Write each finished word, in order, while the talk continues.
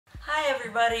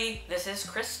everybody, this is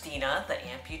Christina, the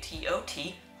Amputee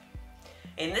OT.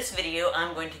 In this video,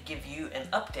 I'm going to give you an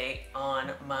update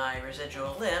on my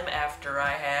residual limb after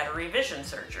I had a revision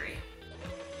surgery.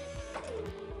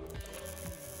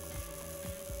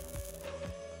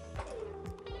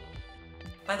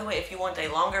 By the way, if you want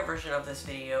a longer version of this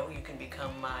video, you can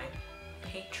become my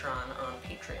patron on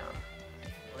Patreon.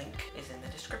 Link is in the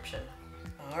description.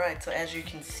 Alright, so as you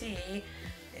can see,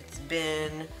 it's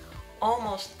been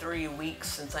almost 3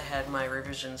 weeks since I had my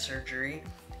revision surgery,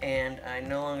 and I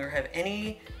no longer have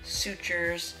any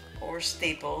sutures or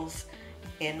staples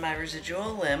in my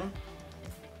residual limb.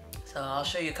 So I'll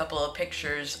show you a couple of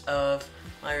pictures of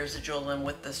my residual limb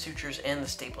with the sutures and the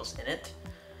staples in it.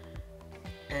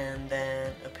 And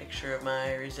then a picture of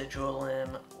my residual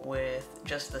limb with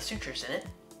just the sutures in it.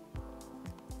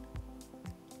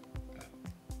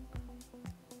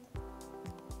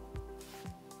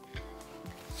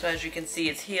 So as you can see,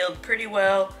 it's healed pretty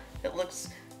well. It looks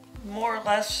more or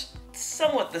less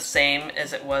somewhat the same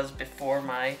as it was before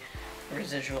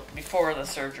the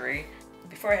surgery.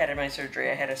 Before I had my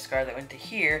surgery, I had a scar that went to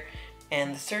here,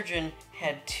 and the surgeon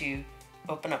had to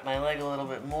open up my leg a little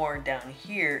bit more down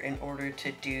here in order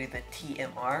to do the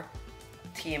TMR.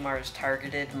 TMR is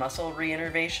targeted muscle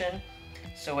reinnervation.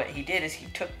 So what he did is he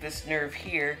took this nerve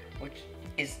here, which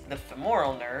is the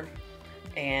femoral nerve,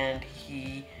 and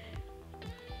he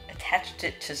attached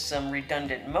it to some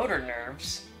redundant motor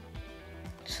nerves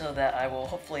so that I will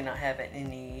hopefully not have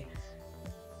any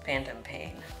phantom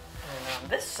pain. And on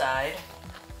this side,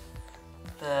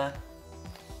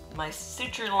 my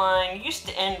suture line used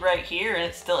to end right here, and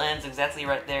it still ends exactly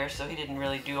right there, so he didn't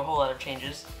really do a whole lot of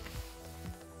changes.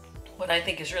 What I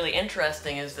think is really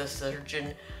interesting is the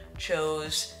surgeon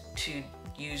chose to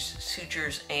use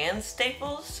sutures and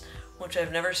staples, which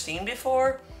I've never seen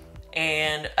before.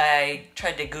 And I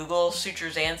tried to Google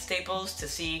sutures and staples to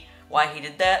see why he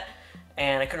did that,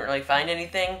 and I couldn't really find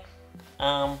anything.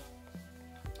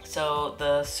 So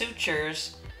the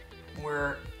sutures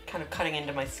were kind of cutting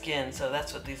into my skin, so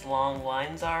that's what these long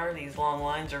lines are. These long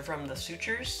lines are from the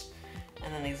sutures,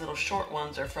 and then these little short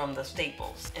ones are from the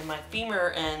staples. And my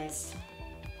femur ends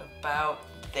about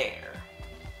there.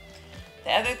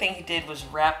 The other thing he did was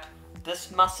wrap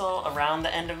this muscle around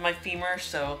the end of my femur,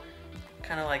 so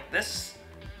kind of like this,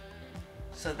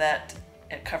 so that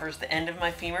it covers the end of my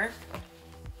femur.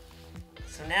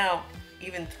 So now,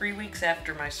 even 3 weeks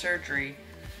after my surgery,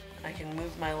 I can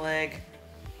move my leg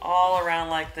all around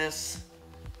like this,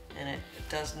 and it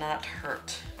does not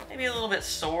hurt. Maybe a little bit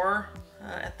sore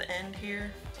at the end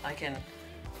here. I can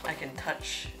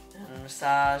touch and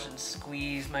massage and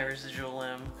squeeze my residual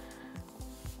limb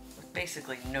with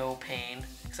basically no pain,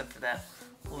 except for that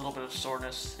a little bit of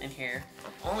soreness in here.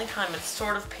 The only time it's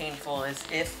sort of painful is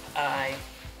if I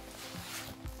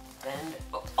bend,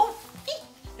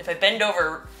 if I bend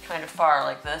over kind of far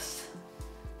like this,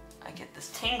 I get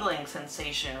this tingling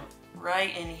sensation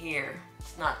right in here.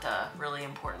 It's not really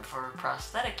important for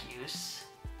prosthetic use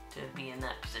to be in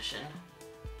that position,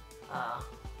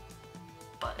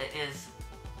 but it is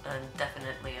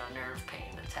definitely a nerve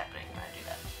pain that's happening when I do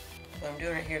that. So what I'm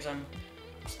doing right here is I'm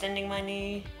extending my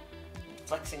knee,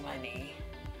 flexing my knee,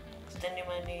 extending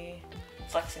my knee,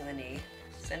 flexing the knee,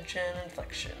 extension and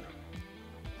flexion.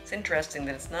 It's interesting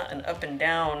that it's not an up and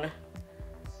down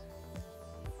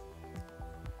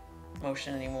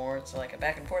motion anymore, it's like a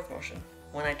back and forth motion.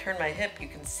 When I turn my hip, you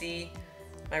can see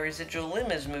my residual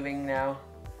limb is moving now,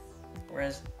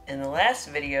 whereas in the last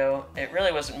video, it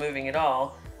really wasn't moving at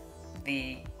all.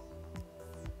 The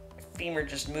femur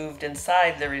just moved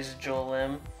inside the residual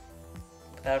limb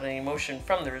without any motion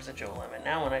from the residual limb. And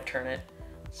now when I turn it,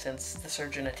 since the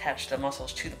surgeon attached the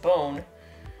muscles to the bone,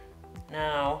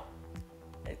 now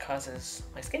it causes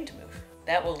my skin to move.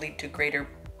 That will lead to greater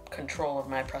control of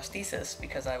my prosthesis,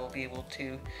 because I will be able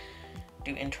to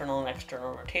do internal and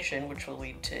external rotation, which will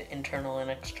lead to internal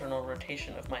and external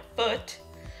rotation of my foot,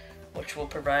 which will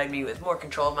provide me with more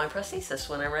control of my prosthesis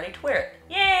when I'm ready to wear it.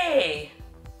 Yay!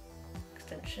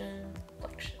 Extension,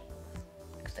 flexion,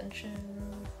 extension,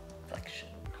 flexion,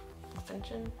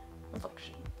 extension, and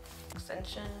flexion,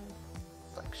 extension,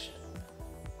 flexion,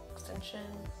 extension,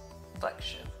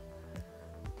 flexion,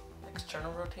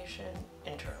 external rotation,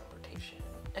 internal rotation,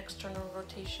 external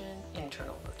rotation,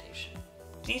 internal rotation.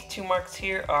 These two marks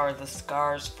here are the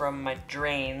scars from my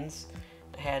drains.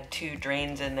 I had 2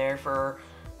 drains in there for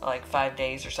like 5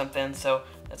 days or something, so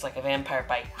it's like a vampire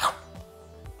bite.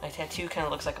 My tattoo kind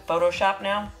of looks like a Photoshop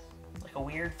now, like a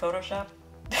weird Photoshop.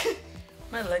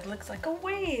 My leg looks like a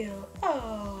whale.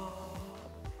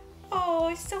 Oh,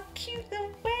 it's so cute, the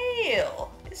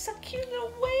whale. It's so cute, the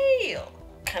whale.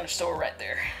 Kind of sore right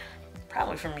there.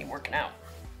 Probably from me working out.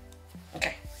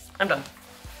 Okay, I'm done.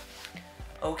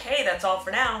 Okay, that's all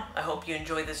for now. I hope you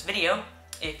enjoyed this video.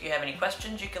 If you have any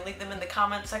questions, you can leave them in the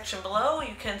comment section below.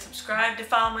 You can subscribe to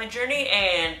follow my journey,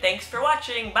 and thanks for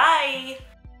watching. Bye!